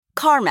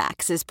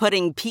CarMax is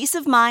putting peace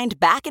of mind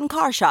back in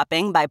car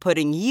shopping by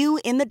putting you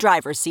in the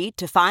driver's seat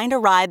to find a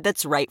ride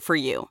that's right for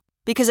you.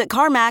 Because at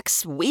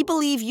CarMax, we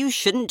believe you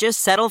shouldn't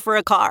just settle for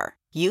a car.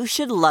 You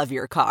should love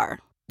your car.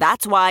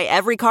 That's why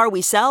every car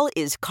we sell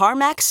is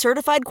CarMax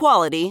certified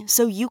quality,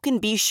 so you can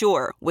be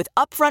sure with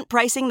upfront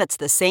pricing that's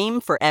the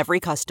same for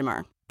every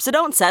customer. So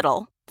don't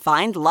settle.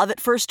 Find love at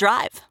first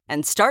drive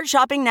and start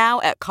shopping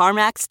now at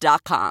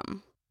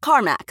CarMax.com.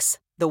 CarMax,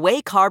 the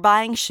way car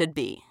buying should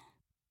be.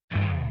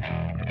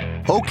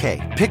 Okay,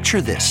 picture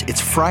this.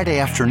 It's Friday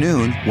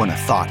afternoon when a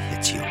thought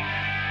hits you.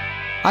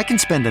 I can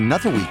spend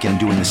another weekend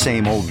doing the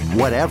same old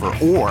whatever,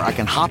 or I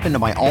can hop into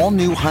my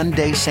all-new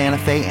Hyundai Santa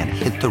Fe and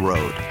hit the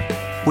road.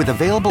 With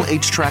available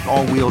H-Track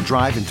all-wheel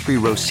drive and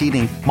 3-row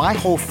seating, my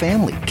whole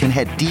family can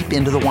head deep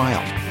into the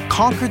wild.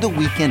 Conquer the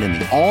weekend in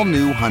the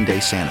all-new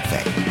Hyundai Santa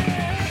Fe.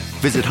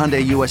 Visit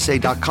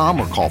HyundaiUSA.com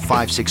or call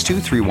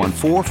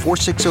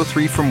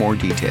 562-314-4603 for more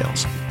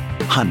details.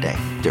 Hyundai,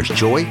 there's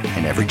joy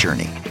in every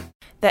journey.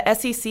 The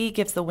SEC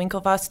gives the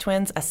Winklevoss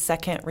twins a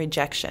second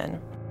rejection.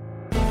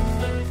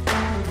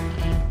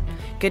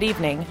 Good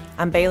evening,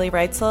 I'm Bailey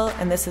Reitzel,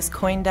 and this is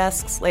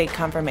CoinDesk's Late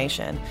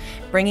Confirmation,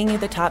 bringing you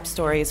the top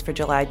stories for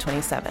July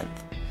 27th.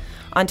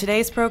 On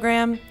today's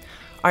program,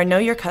 are Know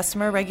Your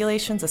Customer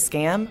regulations a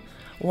scam?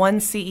 One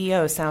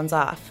CEO sounds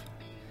off.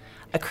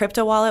 A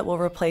crypto wallet will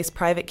replace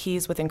private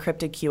keys with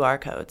encrypted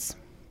QR codes.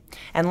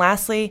 And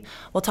lastly,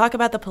 we'll talk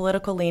about the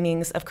political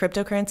leanings of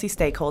cryptocurrency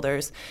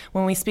stakeholders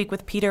when we speak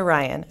with Peter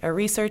Ryan, a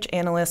research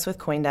analyst with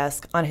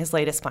CoinDesk, on his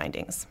latest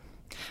findings.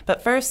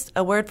 But first,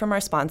 a word from our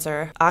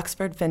sponsor,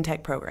 Oxford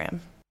FinTech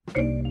Program.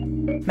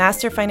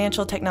 Master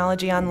Financial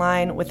Technology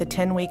Online with a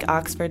 10-week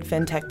Oxford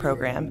FinTech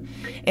program.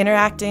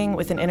 Interacting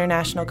with an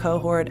international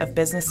cohort of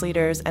business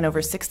leaders and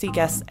over 60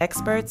 guest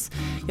experts,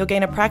 you'll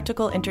gain a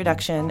practical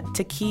introduction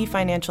to key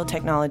financial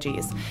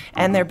technologies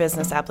and their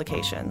business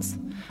applications.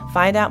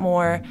 Find out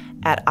more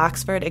at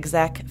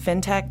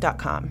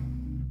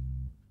oxfordexecfintech.com.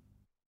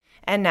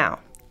 And now,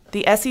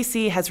 the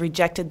SEC has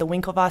rejected the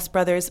Winklevoss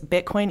Brothers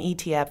Bitcoin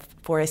ETF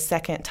for a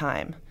second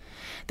time.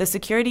 The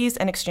Securities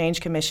and Exchange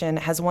Commission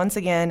has once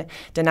again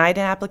denied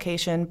an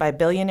application by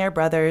billionaire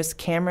brothers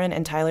Cameron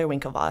and Tyler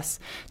Winklevoss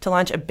to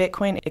launch a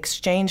Bitcoin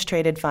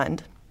exchange-traded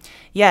fund.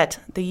 Yet,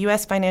 the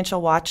U.S.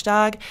 financial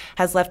watchdog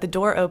has left the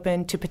door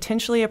open to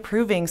potentially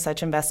approving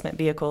such investment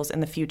vehicles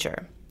in the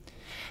future.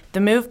 The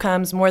move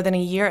comes more than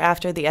a year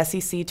after the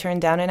SEC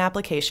turned down an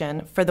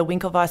application for the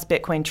Winklevoss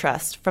Bitcoin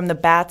Trust from the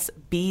BATS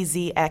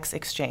BZX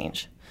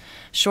exchange.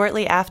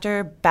 Shortly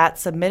after,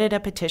 BATS submitted a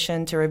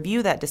petition to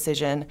review that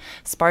decision,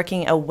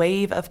 sparking a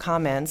wave of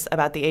comments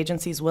about the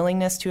agency's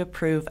willingness to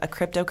approve a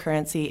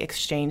cryptocurrency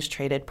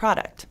exchange-traded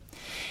product.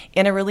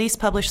 In a release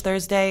published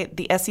Thursday,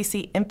 the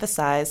SEC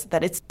emphasized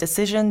that its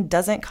decision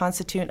doesn't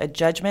constitute a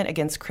judgment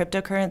against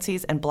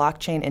cryptocurrencies and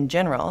blockchain in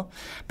general,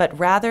 but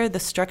rather the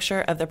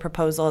structure of the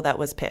proposal that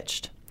was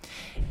pitched.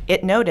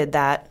 It noted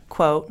that,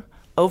 quote,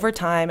 over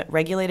time,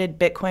 regulated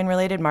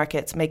Bitcoin-related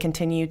markets may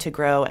continue to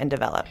grow and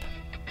develop.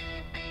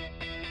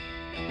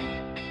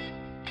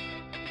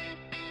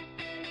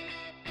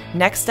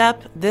 Next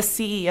up, this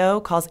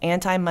CEO calls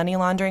anti-money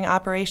laundering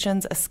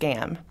operations a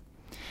scam.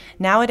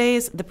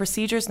 Nowadays, the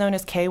procedures known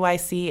as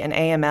KYC and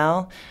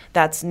AML,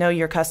 that's Know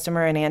Your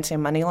Customer and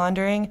Anti-Money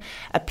Laundering,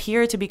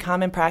 appear to be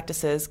common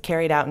practices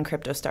carried out in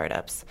crypto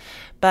startups.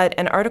 But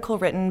an article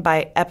written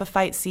by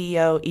Epiphyte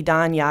CEO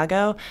Edan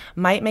Yago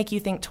might make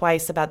you think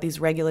twice about these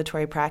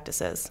regulatory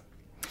practices.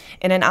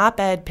 In an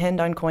op-ed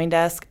pinned on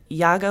CoinDesk,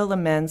 Yago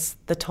laments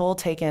the toll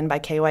taken by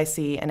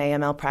KYC and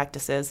AML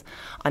practices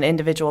on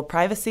individual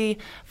privacy,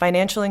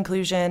 financial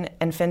inclusion,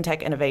 and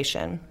fintech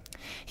innovation.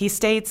 He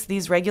states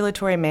these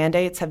regulatory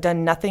mandates have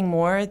done nothing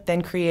more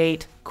than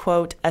create,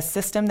 quote, a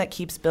system that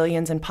keeps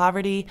billions in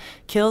poverty,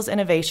 kills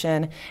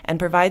innovation, and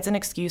provides an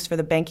excuse for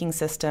the banking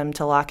system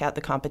to lock out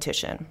the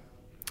competition.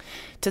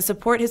 To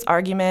support his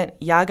argument,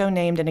 Yago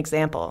named an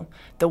example,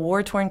 the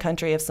war-torn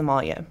country of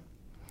Somalia.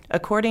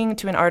 According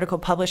to an article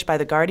published by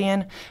The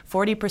Guardian,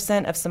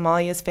 40% of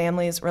Somalia's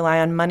families rely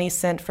on money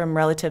sent from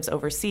relatives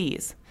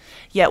overseas.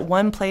 Yet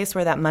one place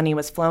where that money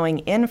was flowing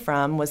in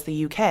from was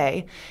the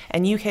UK,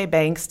 and UK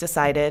banks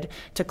decided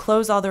to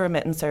close all the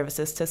remittance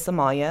services to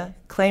Somalia,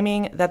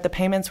 claiming that the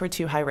payments were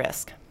too high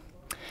risk.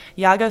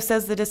 Yago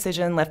says the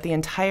decision left the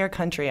entire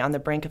country on the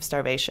brink of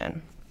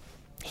starvation.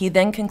 He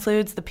then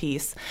concludes the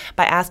piece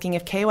by asking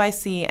if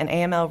KYC and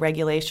AML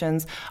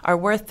regulations are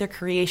worth the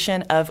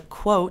creation of,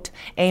 quote,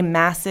 a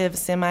massive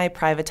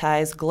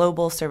semi-privatized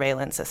global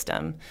surveillance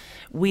system.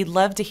 We'd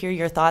love to hear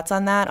your thoughts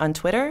on that on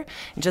Twitter.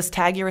 Just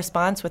tag your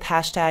response with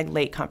hashtag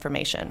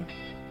 #LateConfirmation.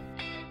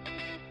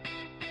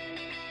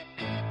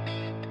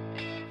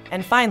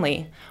 And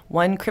finally,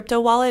 one crypto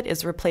wallet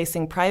is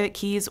replacing private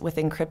keys with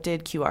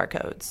encrypted QR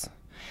codes.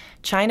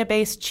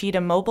 China-based Cheetah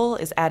Mobile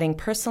is adding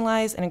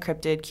personalized and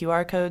encrypted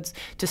QR codes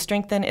to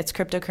strengthen its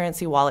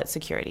cryptocurrency wallet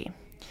security.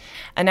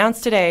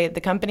 Announced today,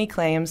 the company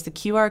claims the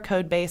QR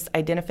code-based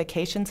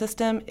identification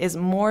system is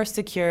more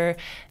secure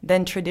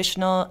than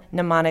traditional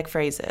mnemonic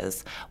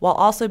phrases, while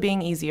also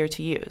being easier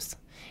to use.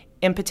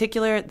 In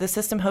particular, the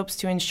system hopes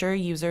to ensure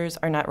users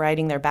are not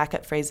writing their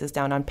backup phrases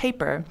down on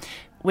paper,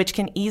 which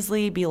can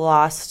easily be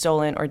lost,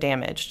 stolen, or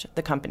damaged,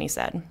 the company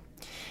said.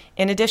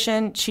 In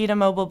addition, Cheetah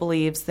Mobile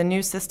believes the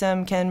new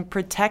system can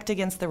protect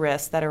against the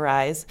risks that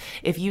arise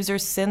if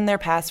users send their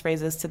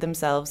passphrases to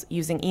themselves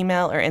using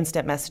email or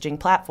instant messaging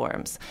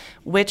platforms,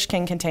 which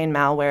can contain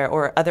malware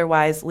or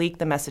otherwise leak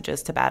the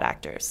messages to bad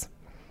actors.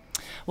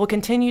 We'll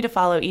continue to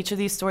follow each of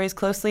these stories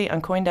closely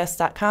on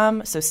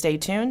Coindesk.com, so stay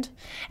tuned.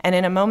 And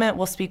in a moment,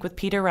 we'll speak with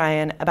Peter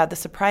Ryan about the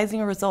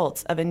surprising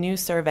results of a new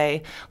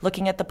survey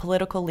looking at the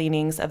political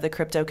leanings of the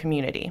crypto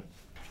community.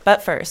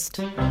 But first,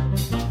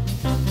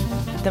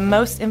 the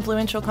most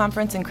influential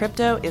conference in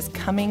crypto is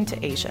coming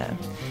to Asia.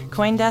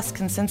 Coindesk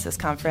Consensus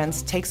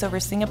Conference takes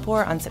over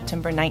Singapore on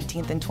September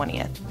 19th and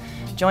 20th.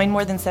 Join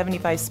more than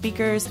 75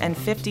 speakers and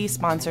 50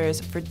 sponsors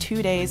for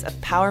 2 days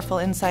of powerful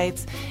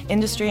insights,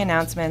 industry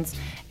announcements,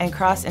 and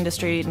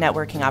cross-industry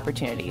networking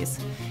opportunities.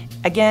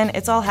 Again,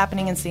 it's all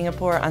happening in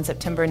Singapore on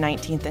September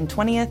 19th and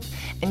 20th,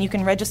 and you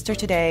can register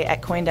today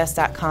at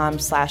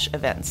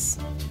coindesk.com/events.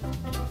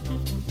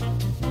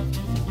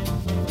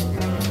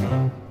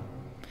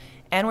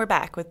 And we're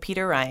back with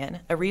Peter Ryan,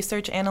 a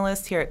research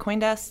analyst here at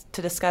Coindesk,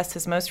 to discuss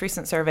his most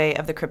recent survey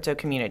of the crypto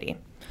community.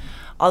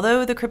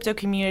 Although the crypto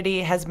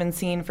community has been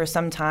seen for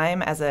some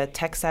time as a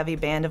tech-savvy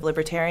band of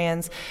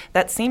libertarians,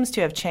 that seems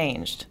to have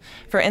changed.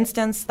 For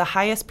instance, the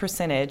highest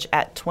percentage,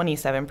 at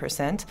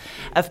 27%,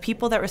 of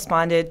people that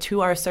responded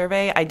to our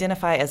survey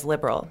identify as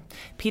liberal.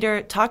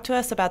 Peter, talk to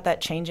us about that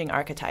changing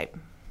archetype.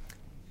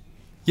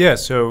 Yeah,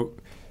 so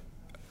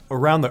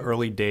around the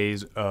early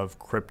days of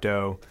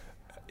crypto,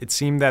 it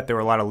seemed that there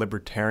were a lot of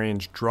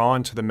libertarians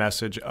drawn to the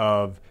message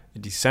of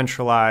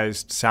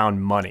decentralized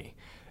sound money.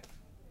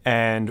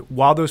 And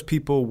while those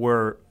people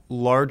were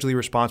largely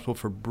responsible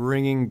for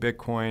bringing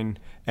Bitcoin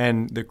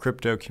and the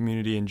crypto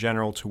community in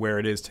general to where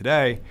it is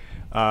today,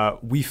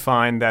 we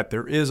find that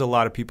there is a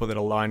lot of people that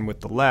align with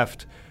the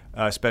left,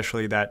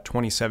 especially that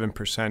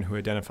 27% who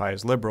identify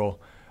as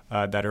liberal,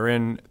 that are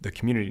in the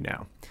community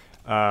now.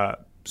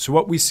 So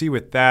what we see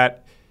with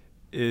that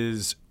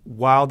is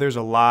while there's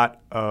a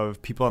lot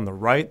of people on the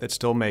right that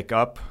still make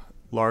up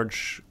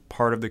large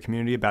part of the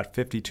community, about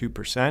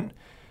 52%,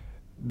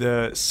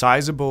 the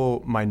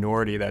sizable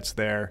minority that's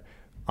there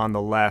on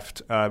the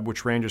left,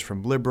 which ranges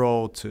from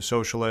liberal to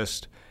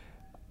socialist,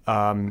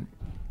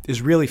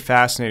 is really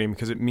fascinating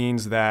because it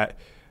means that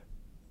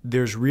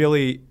there's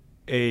really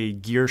a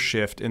gear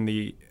shift in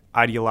the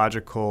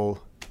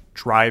ideological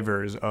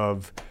drivers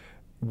of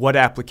what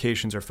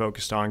applications are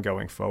focused on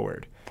going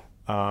forward.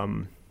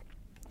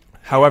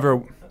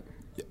 However,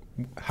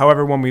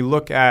 when we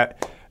look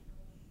at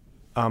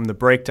the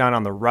breakdown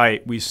on the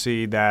right, we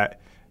see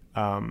that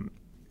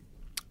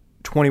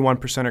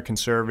 21% are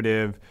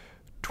conservative,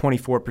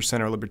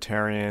 24% are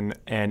libertarian,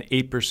 and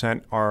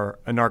 8% are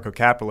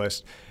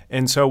anarcho-capitalist.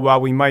 And so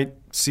while we might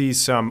see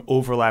some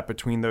overlap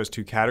between those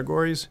two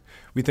categories,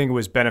 we think it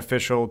was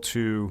beneficial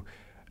to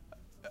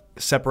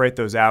separate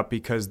those out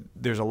because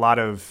there's a lot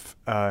of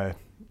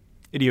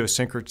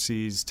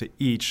idiosyncrasies to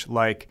each,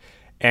 like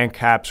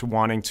ANCAPs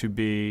wanting to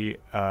be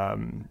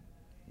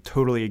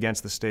totally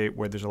against the state,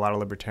 where there's a lot of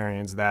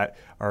libertarians that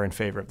are in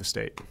favor of the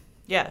state.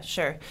 Yeah,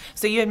 sure.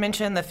 So you had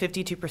mentioned the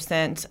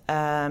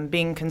 52%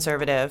 being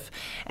conservative.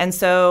 And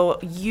so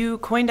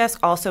Coindesk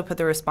also put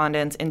the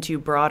respondents into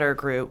broader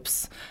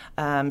groups,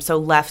 so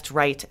left,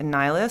 right, and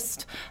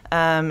nihilist,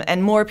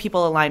 and more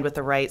people aligned with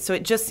the right. So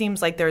it just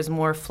seems like there's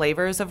more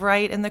flavors of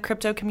right in the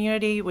crypto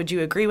community. Would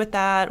you agree with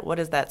that? What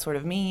does that sort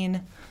of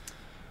mean?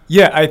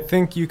 Yeah, I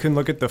think you can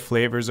look at the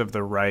flavors of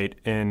the right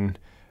in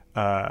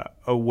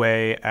a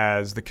way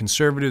as the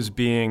conservatives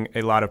being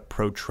a lot of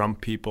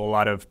pro-Trump people, a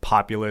lot of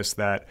populists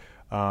that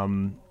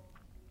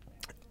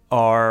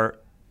are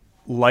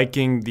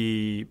liking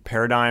the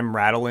paradigm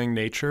rattling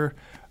nature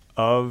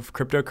of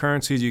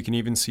cryptocurrencies. You can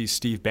even see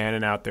Steve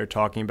Bannon out there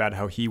talking about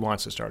how he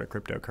wants to start a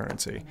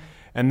cryptocurrency. Mm-hmm.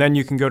 And then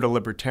you can go to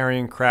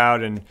libertarian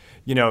crowd, and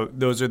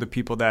those are the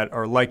people that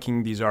are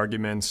liking these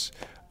arguments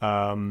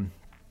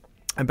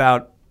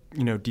about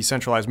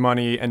decentralized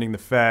money, ending the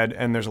Fed,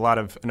 and there's a lot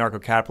of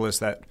anarcho-capitalists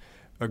that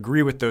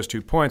agree with those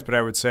 2 points. But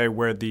I would say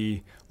where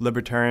the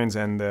libertarians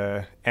and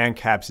the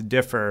ANCAPs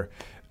differ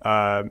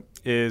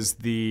is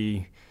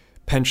the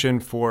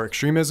penchant for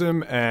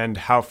extremism and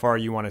how far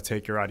you want to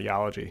take your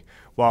ideology.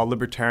 While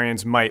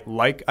libertarians might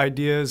like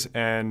ideas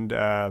and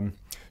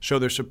show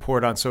their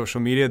support on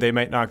social media, they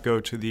might not go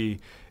to the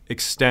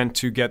extent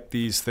to get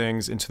these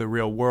things into the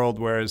real world,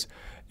 whereas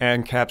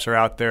ANCAPs are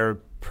out there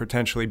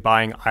potentially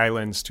buying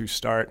islands to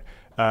start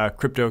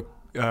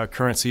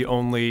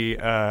cryptocurrency-only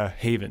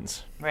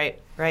havens.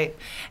 Right.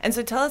 And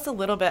so tell us a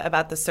little bit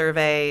about the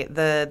survey,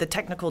 the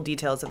technical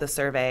details of the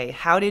survey.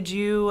 How did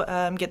you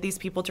get these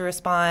people to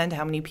respond?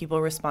 How many people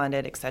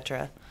responded, et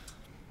cetera?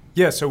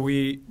 Yeah, so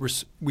we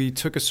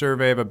took a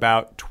survey of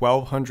about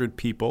 1,200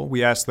 people.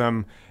 We asked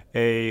them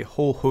a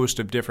whole host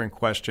of different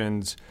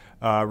questions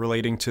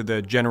relating to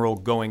the general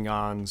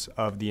going-ons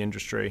of the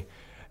industry.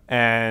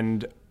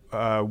 And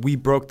we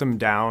broke them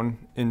down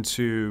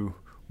into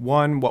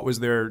one, what was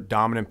their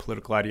dominant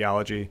political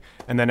ideology,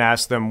 and then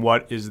ask them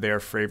what is their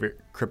favorite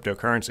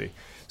cryptocurrency.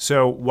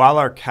 So while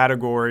our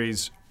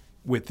categories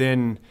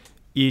within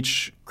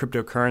each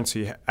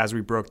cryptocurrency, as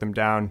we broke them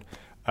down,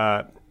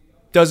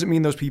 doesn't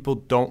mean those people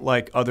don't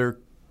like other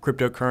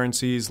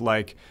cryptocurrencies.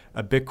 Like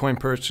a Bitcoin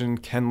person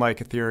can like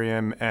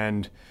Ethereum,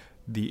 and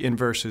the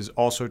inverse is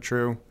also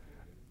true.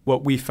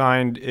 What we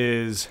find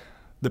is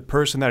the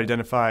person that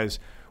identifies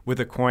with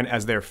a coin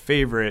as their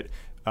favorite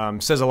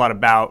says a lot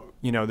about,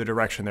 the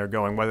direction they're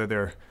going, whether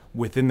they're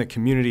within the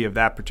community of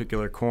that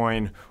particular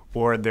coin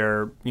or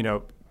they're,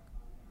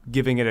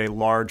 giving it a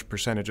large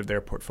percentage of their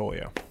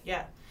portfolio.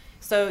 Yeah.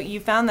 So you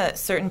found that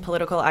certain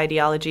political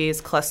ideologies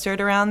clustered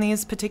around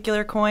these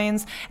particular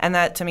coins, and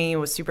that to me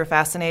was super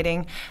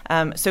fascinating.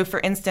 So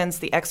for instance,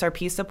 the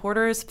XRP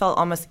supporters fell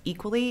almost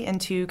equally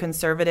into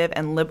conservative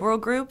and liberal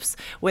groups,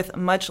 with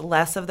much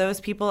less of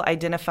those people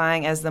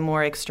identifying as the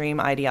more extreme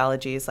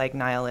ideologies like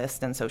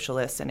nihilist and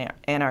socialist and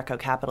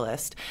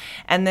anarcho-capitalist.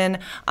 And then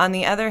on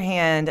the other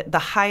hand, the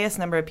highest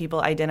number of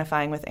people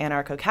identifying with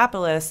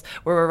anarcho-capitalists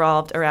were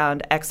revolved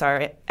around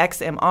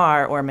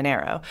XMR or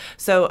Monero.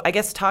 So I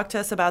guess talk to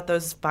us about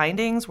those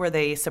findings. Were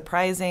they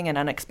surprising and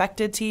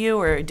unexpected to you,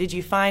 or did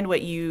you find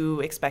what you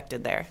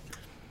expected there?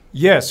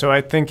 Yeah, so I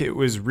think it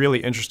was really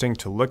interesting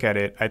to look at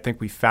it. I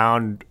think we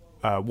found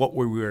what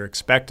we were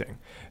expecting.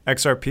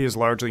 XRP is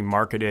largely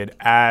marketed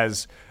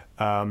as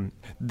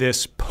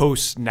this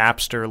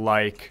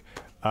post-Napster-like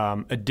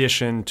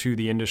addition to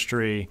the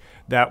industry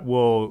that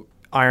will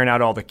iron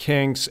out all the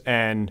kinks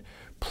and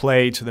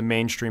play to the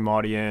mainstream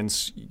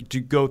audience,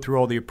 to go through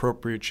all the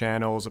appropriate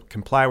channels,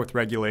 comply with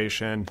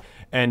regulation,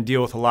 and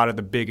deal with a lot of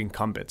the big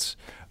incumbents.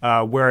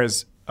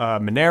 Whereas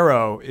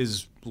Monero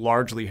is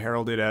largely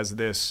heralded as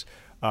this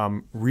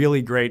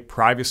really great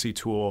privacy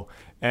tool.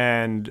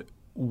 And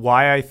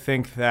why I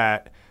think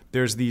that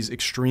there's these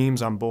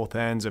extremes on both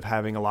ends of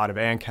having a lot of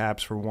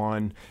ANCAPs for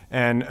one,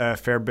 and a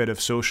fair bit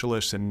of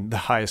socialists and the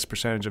highest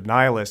percentage of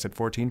nihilists at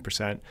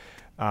 14%.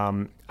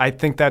 I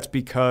think that's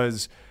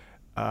because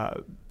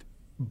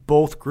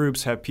both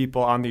groups have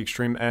people on the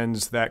extreme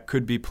ends that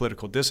could be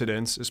political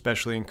dissidents,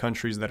 especially in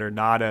countries that are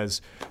not as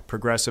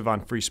progressive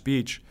on free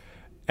speech.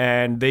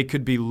 And they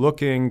could be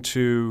looking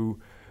to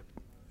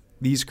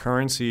these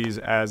currencies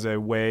as a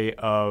way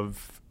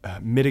of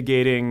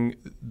mitigating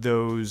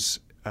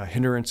those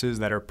hindrances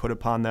that are put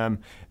upon them.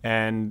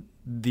 And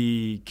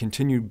the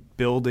continued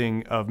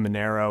building of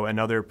Monero and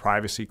other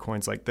privacy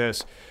coins like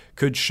this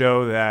could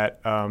show that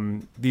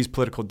these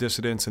political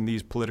dissidents and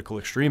these political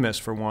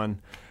extremists, for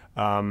one,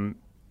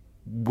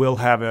 will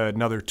have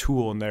another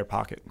tool in their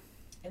pocket.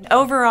 And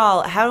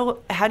overall,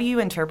 how do you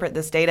interpret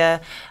this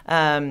data?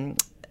 How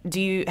do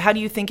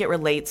you think it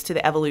relates to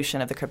the evolution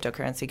of the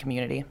cryptocurrency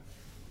community?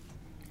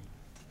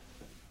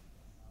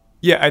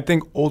 Yeah, I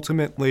think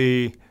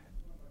ultimately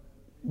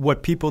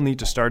what people need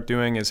to start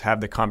doing is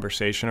have the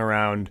conversation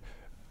around,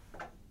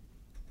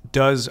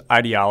 does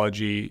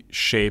ideology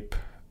shape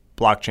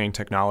blockchain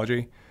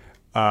technology?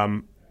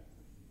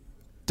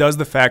 Does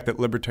the fact that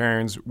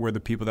libertarians were the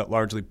people that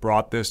largely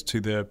brought this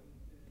to the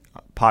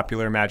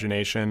popular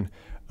imagination,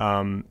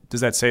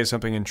 does that say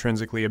something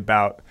intrinsically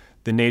about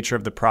the nature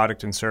of the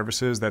product and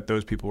services that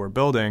those people were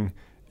building?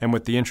 And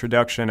with the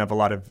introduction of a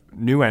lot of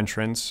new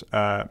entrants,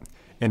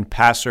 in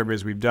past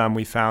surveys we've done,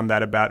 we found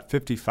that about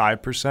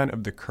 55%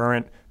 of the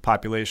current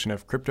population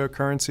of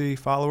cryptocurrency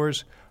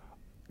followers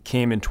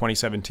came in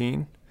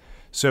 2017.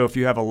 So if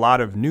you have a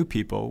lot of new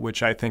people,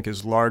 which I think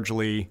is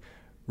largely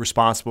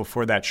responsible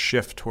for that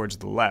shift towards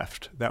the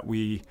left that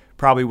we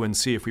probably wouldn't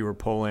see if we were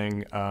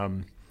polling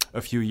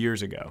a few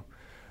years ago.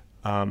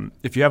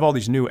 If you have all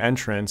these new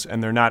entrants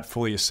and they're not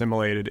fully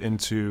assimilated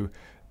into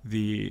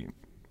the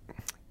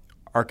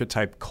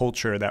archetype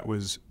culture that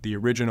was the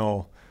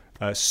original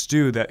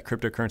stew that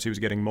cryptocurrency was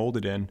getting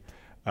molded in,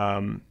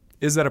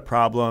 is that a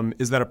problem?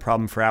 Is that a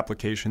problem for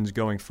applications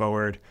going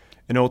forward?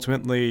 And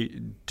ultimately,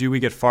 do we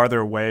get farther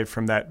away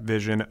from that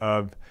vision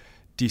of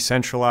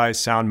decentralized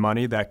sound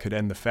money that could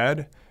end the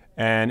Fed,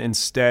 and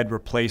instead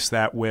replace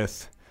that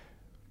with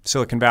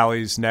Silicon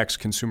Valley's next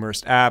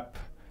consumerist app,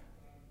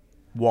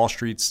 Wall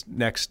Street's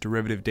next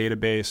derivative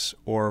database,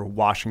 or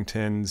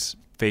Washington's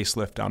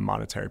facelift on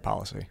monetary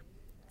policy?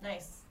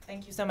 Nice.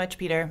 Thank you so much,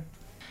 Peter.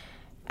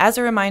 As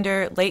a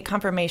reminder, Late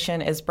Confirmation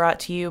is brought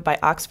to you by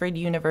Oxford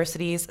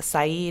University's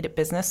Said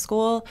Business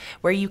School,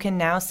 where you can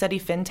now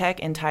study fintech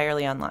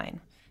entirely online.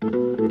 The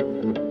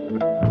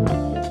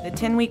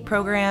 10-week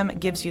program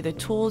gives you the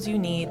tools you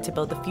need to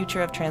build the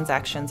future of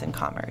transactions in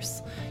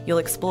commerce. You'll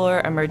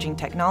explore emerging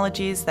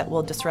technologies that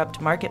will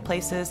disrupt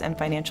marketplaces and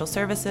financial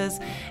services,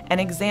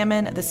 and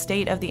examine the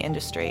state of the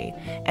industry,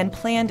 and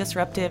plan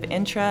disruptive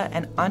intra-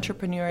 and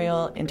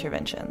entrepreneurial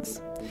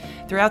interventions.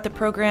 Throughout the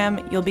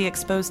program, you'll be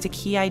exposed to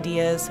key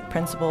ideas,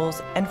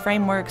 principles, and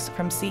frameworks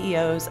from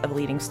CEOs of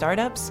leading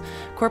startups,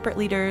 corporate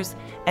leaders,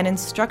 and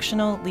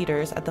instructional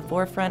leaders at the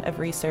forefront of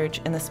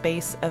research in the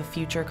space of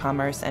future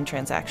commerce and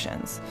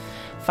transactions.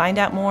 Find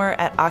out more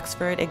at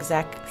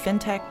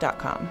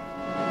oxfordexecfintech.com.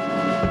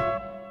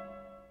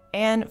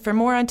 And for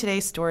more on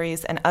today's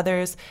stories and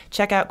others,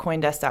 check out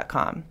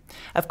Coindesk.com.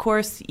 Of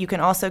course, you can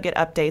also get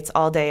updates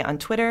all day on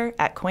Twitter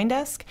at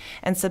Coindesk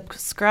and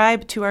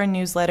subscribe to our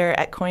newsletter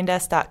at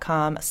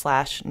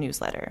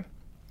Coindesk.com/newsletter.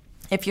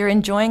 If you're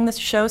enjoying the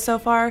show so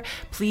far,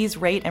 please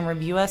rate and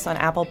review us on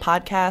Apple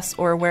Podcasts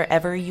or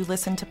wherever you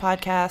listen to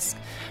podcasts.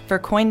 For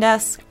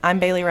Coindesk, I'm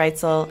Bailey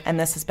Reitzel, and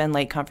this has been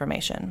Late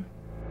Confirmation.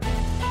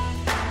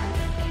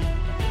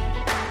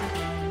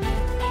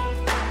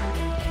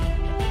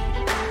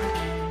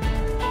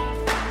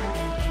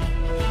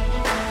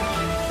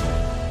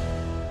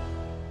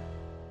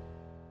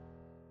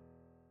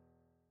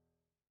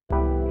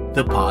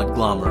 The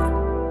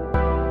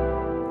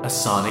Podglomerate, a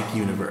sonic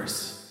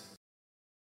universe.